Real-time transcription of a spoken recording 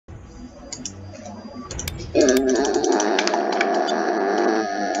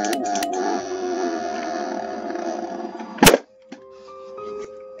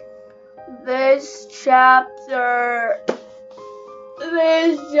chapter.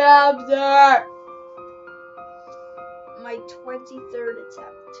 My 23rd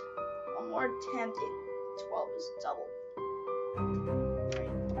attempt. One more attempt and 12 is double.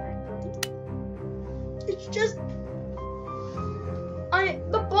 It's just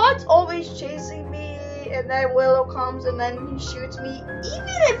the bot's always chasing me, and then Willow comes and then he shoots me.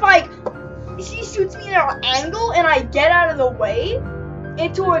 Even if she shoots me at an angle and I get out of the way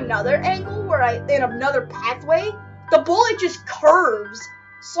into another angle in another pathway, the bullet just curves,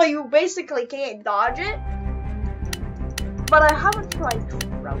 so you basically can't dodge it. But I haven't tried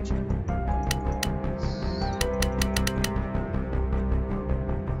crouching.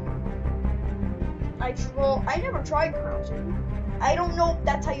 I never tried crouching. I don't know if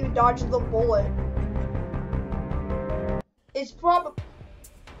that's how you dodge the bullet. It's probably.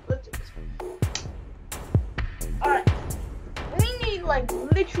 Let's do this. Alright. We need, like,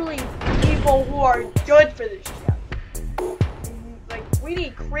 literally people who are good for this chapter. Like, we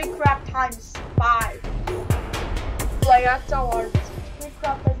need Creekcraft times 5. Like, that's how hard this is.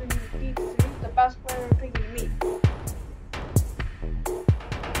 Creekcraft doesn't need people, so he's the best player in Piggy to me.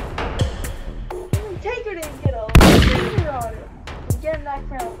 Take her to get a finger on it. And get him that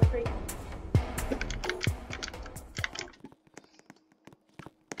crown for free.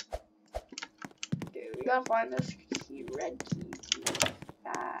 Dude, we gotta find this key, red key.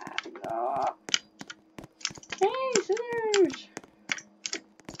 Hey, scissors!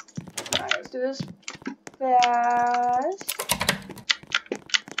 Alright, let's do this fast.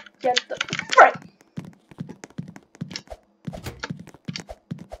 Get the frick!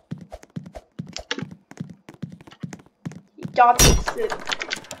 He got it.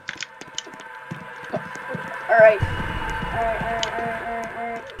 Alright.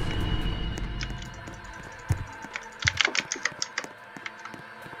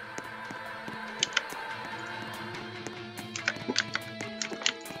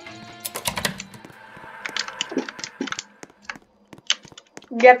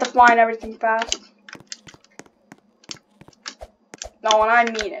 You have to find everything fast. No, and I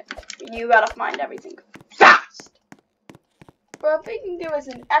mean it. You gotta find everything fast. But if they can give us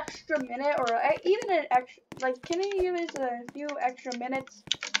an extra minute, or even an extra, like, can they give us a few extra minutes?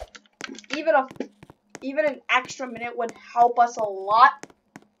 Even an extra minute would help us a lot.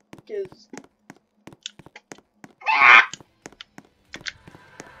 Because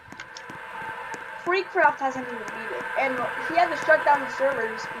Creekcraft hasn't even beat it, and he had to shut down the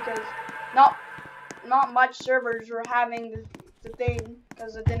servers because not much servers were having the thing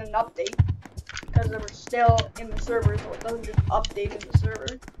because it didn't update, because they were still in the server, so it doesn't just update in the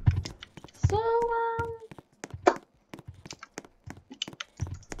server. So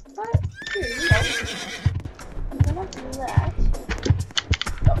but here you go. I'm gonna do that.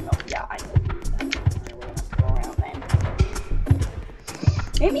 Oh no, yeah, I know.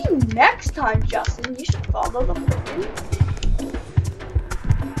 Maybe next time, Justin, you should follow the freaking.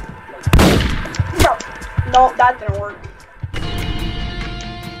 No, that didn't work.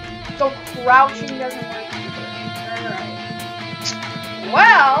 So crouching doesn't work either. Alright.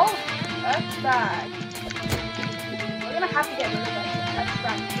 Well, that's bad. We're gonna have to get rid of that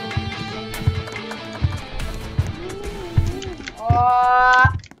extract.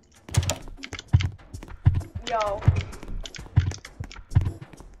 Yo.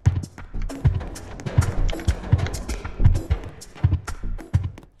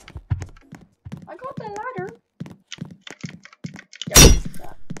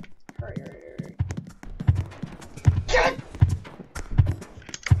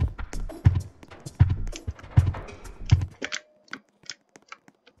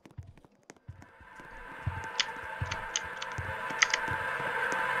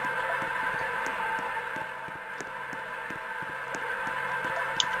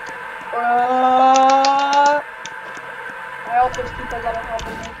 I hope there's people that are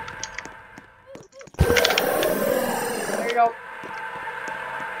helping me. There you go.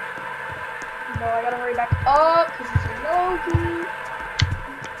 No, I gotta hurry back up because it's a yellow key.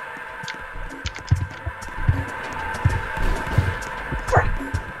 Frick!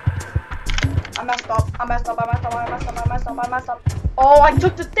 I messed up. Oh, I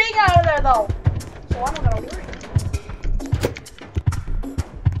took the thing out of there though. So I'm not gonna worry.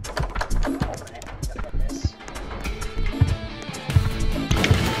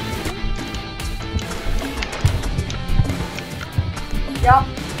 Yep.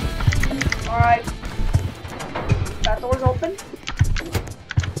 Alright. That door's open.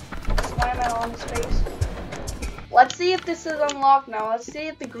 Slam it on his face. Let's see if this is unlocked now. Let's see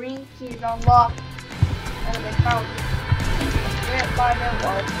if the green key is unlocked. And they found it. Give it 5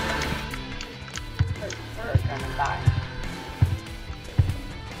 minutes. There gonna die.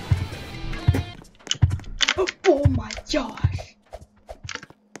 Oh my gosh.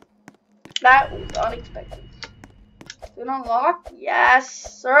 That was unexpected. Is it unlocked? Yes,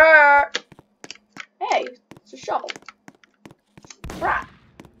 sir. Hey, it's a shovel. Crap.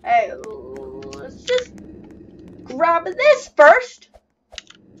 Hey, let's just grab this first.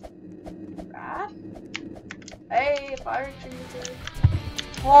 Crap. Hey, fire extinguisher.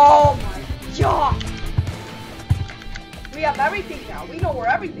 Oh my god. We have everything now. We know where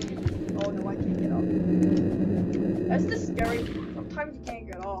everything is. Oh no, I can't get off. That's the scary thing. Sometimes you can't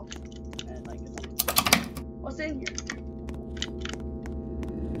get off. And like, what's in here?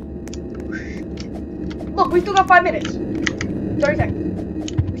 Look, we still got 5 minutes. 30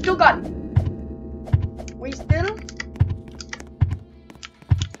 seconds. We still got it. We still.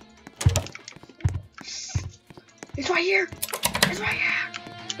 It's right here. It's right here.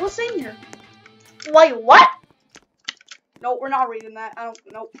 What's in here? Wait, what? Nope, we're not reading that. I don't.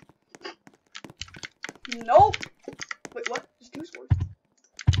 Nope. Nope. Wait, what? There's 2 swords.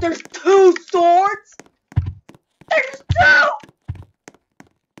 There's 2 swords? There's 2!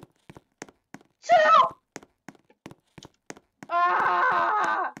 2!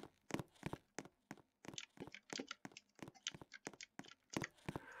 Ah!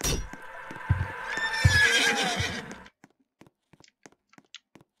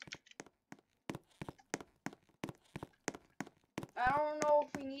 I don't know if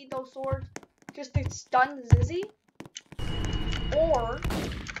we need those swords just to stun Zizzy, or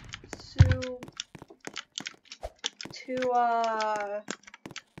to oh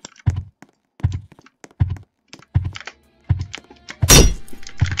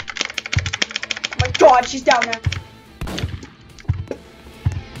my god, she's down there.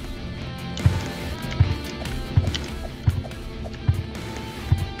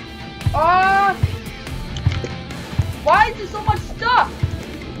 Why is there so much stuff?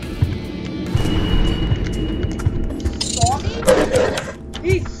 Saw me?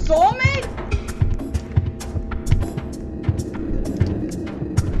 He saw me?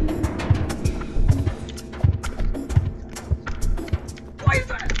 Why is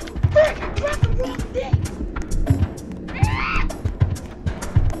that? Frick, I grabbed the wrong thing.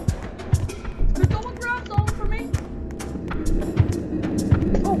 Could someone grab something for me?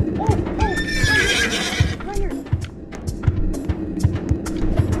 Oh. Right here.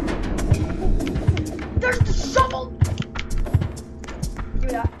 There's the shovel! Give me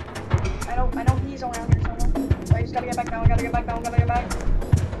that. I know he's around here somewhere. So I just gotta get back down, gotta get back.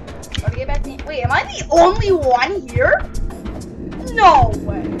 Gotta get back in. Wait, am I the only one here? No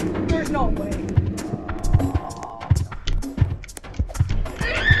way. There's no way.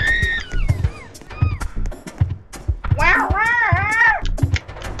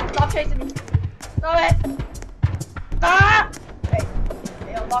 Stop chasing me. Stop it. Ah! Hey,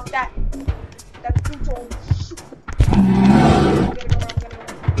 unlock that. That's too tall.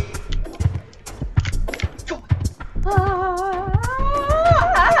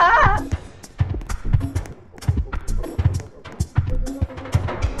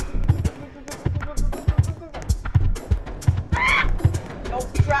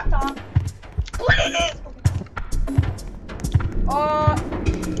 Nope, trap top. Please!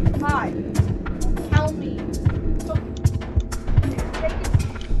 Hi. Tell me. Take it.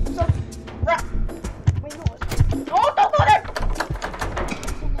 Right. Wait, no. Oh, don't go there!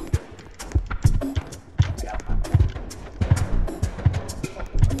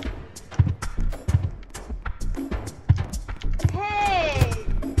 Hey!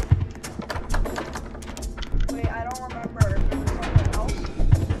 Wait, I don't remember if there was something else.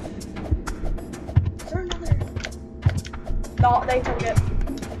 Is there another? No, they took it.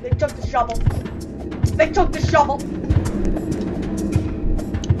 They took the shovel. They took the shovel.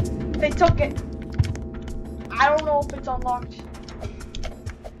 They took it. I don't know if it's unlocked.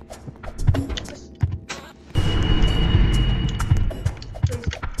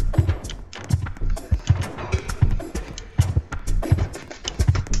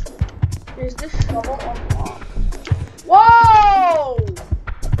 Is this shovel unlocked? Whoa!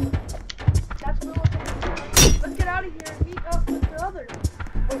 That's real. Let's get out of here and meet up with the others.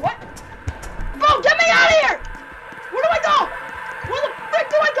 Wait, what? Bro, get me out of here! Where do I go? Where the frick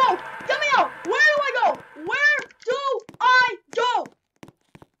do I go? Get me out! Where do I go? Where do I go?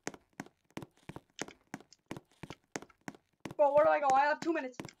 Bro, where do I go? I have 2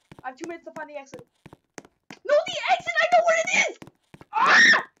 minutes. I have 2 minutes to find the exit. No, the exit! I know where it is!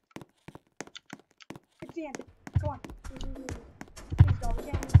 Ah! It's the end. Come on. Please go. We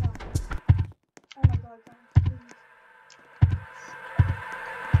can't lose now. Oh my god, please.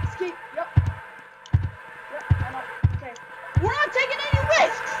 Escape. Yep.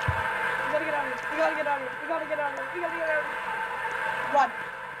 gotta get out of here. We gotta get out of here. We gotta get out of here. Run.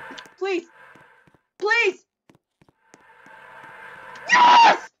 Please. Please.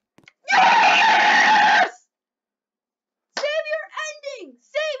 Yes! Yes! Save your ending!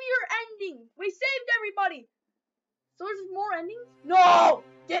 Save your ending! We saved everybody! So there's more endings? No!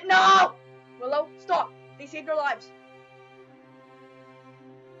 No! Willow, stop! They saved our lives.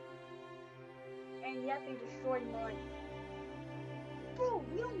 And yet they destroyed mine. Bro,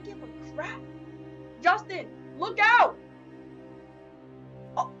 we don't give a crap. Justin, look out!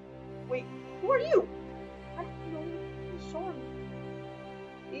 Oh, wait, who are you? I don't know. I'm sorry.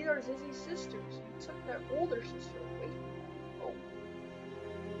 These are Zizzy's sisters. You took their older sister away from her. Oh.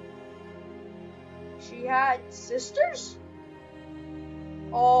 She had sisters?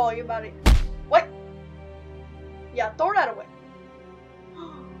 Oh, you about it. What? Yeah, throw that away.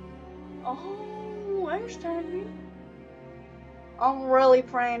 Oh, I understand. I'm really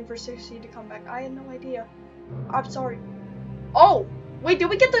praying for 60 to come back. I had no idea. I'm sorry. Oh, wait, did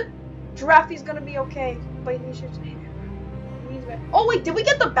we get the Giraffe's gonna be okay? But he should. Oh wait, did we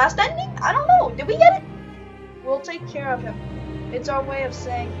get the best ending? I don't know. Did we get it? We'll take care of him. It's our way of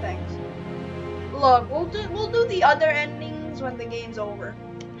saying thanks. Look, we'll do the other endings when the game's over.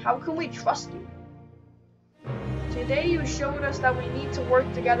 How can we trust you? Today you showed us that we need to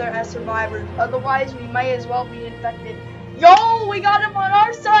work together as survivors. Otherwise, we might as well be infected. Yo, we got him on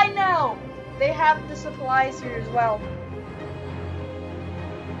our side now. They have the supplies here as well.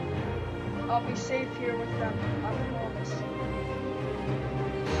 I'll be safe here with them. I promise.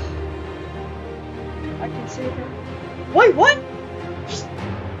 I can save him. Wait, what?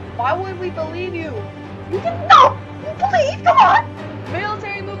 Why would we believe you? You can no! You believe? Come on!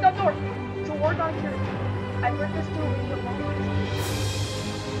 Military moved up north to work on cure. I heard this too when you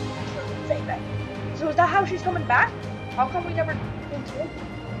say that. So is that how she's coming back? How come we never been told?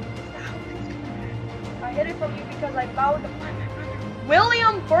 Is that how she's coming back? I hid it from you because I vowed to find my brother.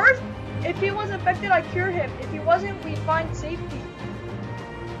 William Birth? If he was infected, I cure him. If he wasn't, we'd find safety.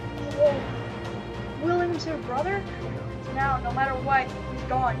 Oh, William's her brother? Now, no matter what, he's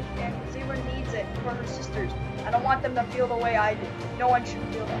gone, and Zebra needs it for her sisters. I don't want them to feel the way I did. No one should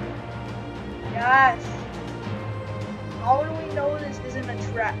feel that way. Yes. How do we know this isn't a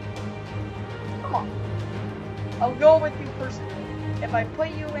trap? Come on. I'll go with you personally. If I put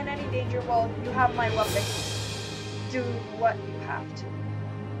you in any danger, well, you have my weapon. Do what you have to.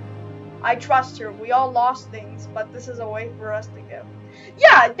 I trust her. We all lost things, but this is a way for us to go.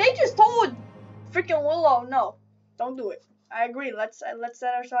 Yeah, they just told freaking Willow, no, don't do it. I agree. Let's set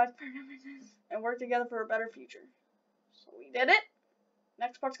ourselves and work together for a better future. So we did it.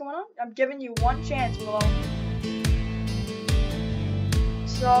 Next part's going on. I'm giving you one chance, Willow.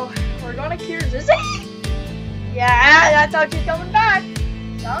 So we're gonna cure Zizzy. Yeah, that's how she's coming back.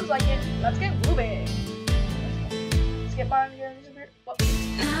 Sounds like it. Let's get moving. Let's get by here.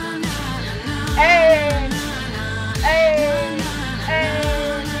 Hey! Hey! Hey!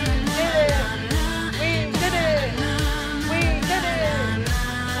 We did it! We did it! We did it!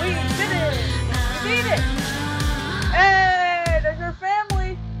 We did it! We beat it! Hey! There's your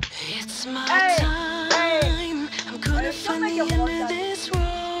family! It's my time. I'm gonna find the end of this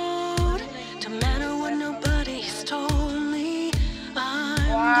road. No matter what nobody's told me, I'm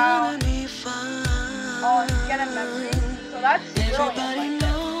gonna be fine. Oh, you get a memory. So that's everybody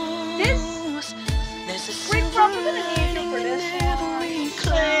knows. This Free crop is gonna need you for this. Free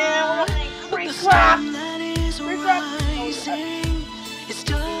crop. Free crop. It's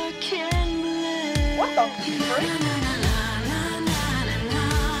dark and black. What the fuck?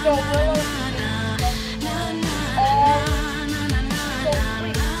 So Willow. So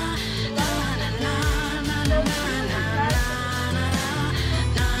sweet.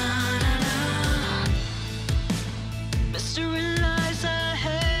 Mystery lies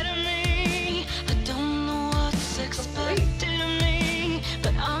ahead of me. I don't know what's expected of me,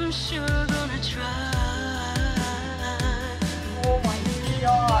 but I'm sure gonna try. Oh my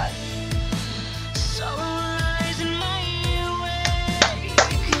god. Sorrow lies in my way.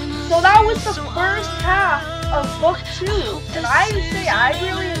 So that was the first half of book 2, and I would say I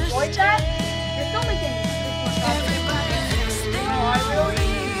really enjoyed that. You're still making this one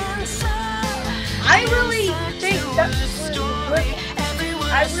I really think that was good.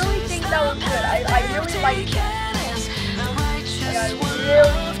 I really think that was good. I really liked that. Like, I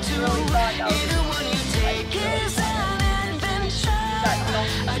really thought that was good.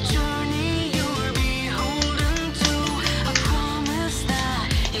 A journey you're beholden to. I promise that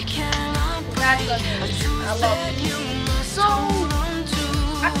you cannot break. I love it. So,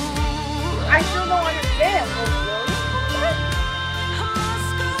 I still don't understand.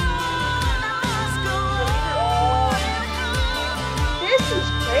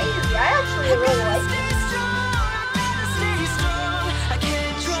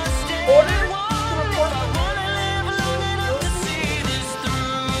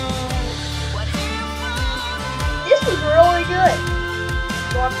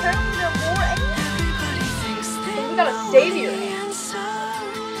 apparently there are more endings. So we got a savior.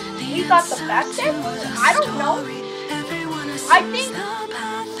 We got the best endings? I don't know. I think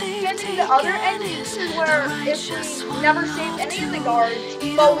getting the other endings is where if we never saved any of the guards,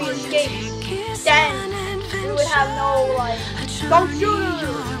 but we escaped, then we would have no, like, don't shoot her!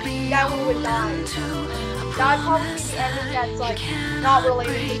 Then we would die. That would probably be the ending that's, like, not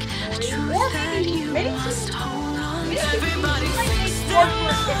related to the story. Or maybe mini-seasons. Mini-seasons might make more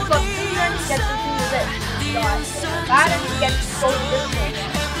for it, but this ending gets to do this. That ending gets to go to this one.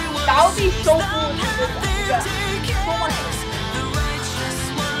 That would be so cool if you did that. Yeah. So much fun.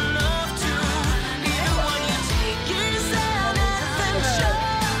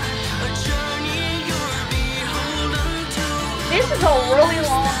 This is a really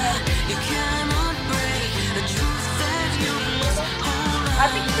long ending. I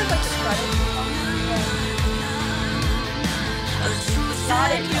think it's just like the credits or something. It's not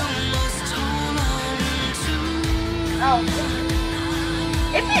it. Oh.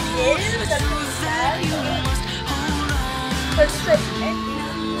 If it is, that's really sad. But it's an ending.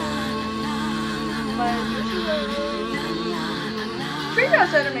 But this is a really... Pretty much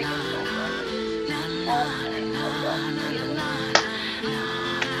better make it so fun.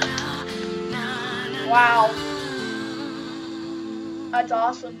 Wow. That's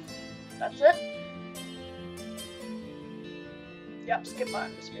awesome. That's it. Yep, skip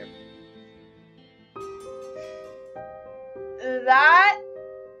button is here. That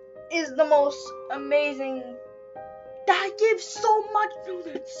is the most amazing. That gives so much to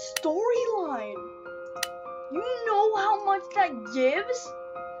the storyline. You know how much that gives?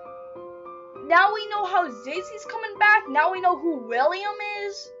 Now we know how Zizzy's coming back. Now we know who William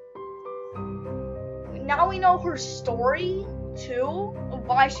is. Now we know her story, too, of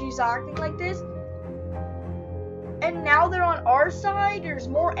why she's acting like this. And now they're on our side. There's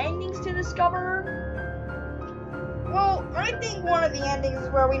more endings to discover. Well, I think one of the endings is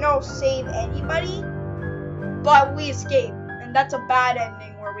where we don't save anybody, but we escape. And that's a bad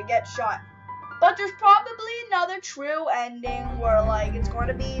ending where we get shot. But there's probably another true ending where, like, it's going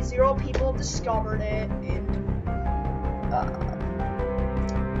to be 0 people discovered it, and,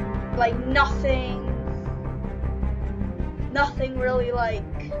 like, nothing really, like,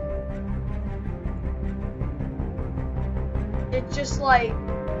 it's just, like,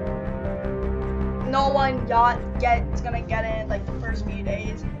 no one gets gonna get in, like, the first few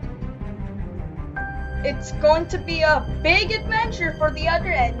days. It's going to be a big adventure for the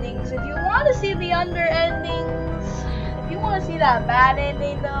other endings. If you want to see the other endings, if you want to see that bad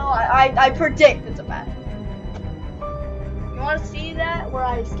ending, though, I predict it's a bad ending. You want to see that where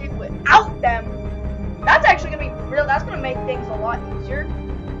I escape without them? That's actually gonna be real. That's gonna make things a lot easier.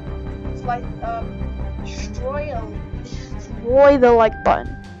 It's like destroy the like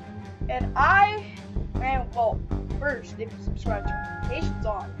button. And well, first if you subscribe to notifications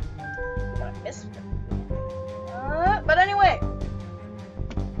on, you're gonna miss them. But anyway,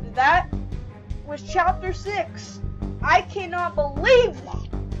 that was chapter 6. I cannot believe that.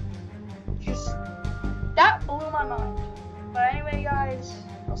 That blew my mind. But anyway, guys,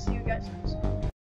 I'll see you guys next time.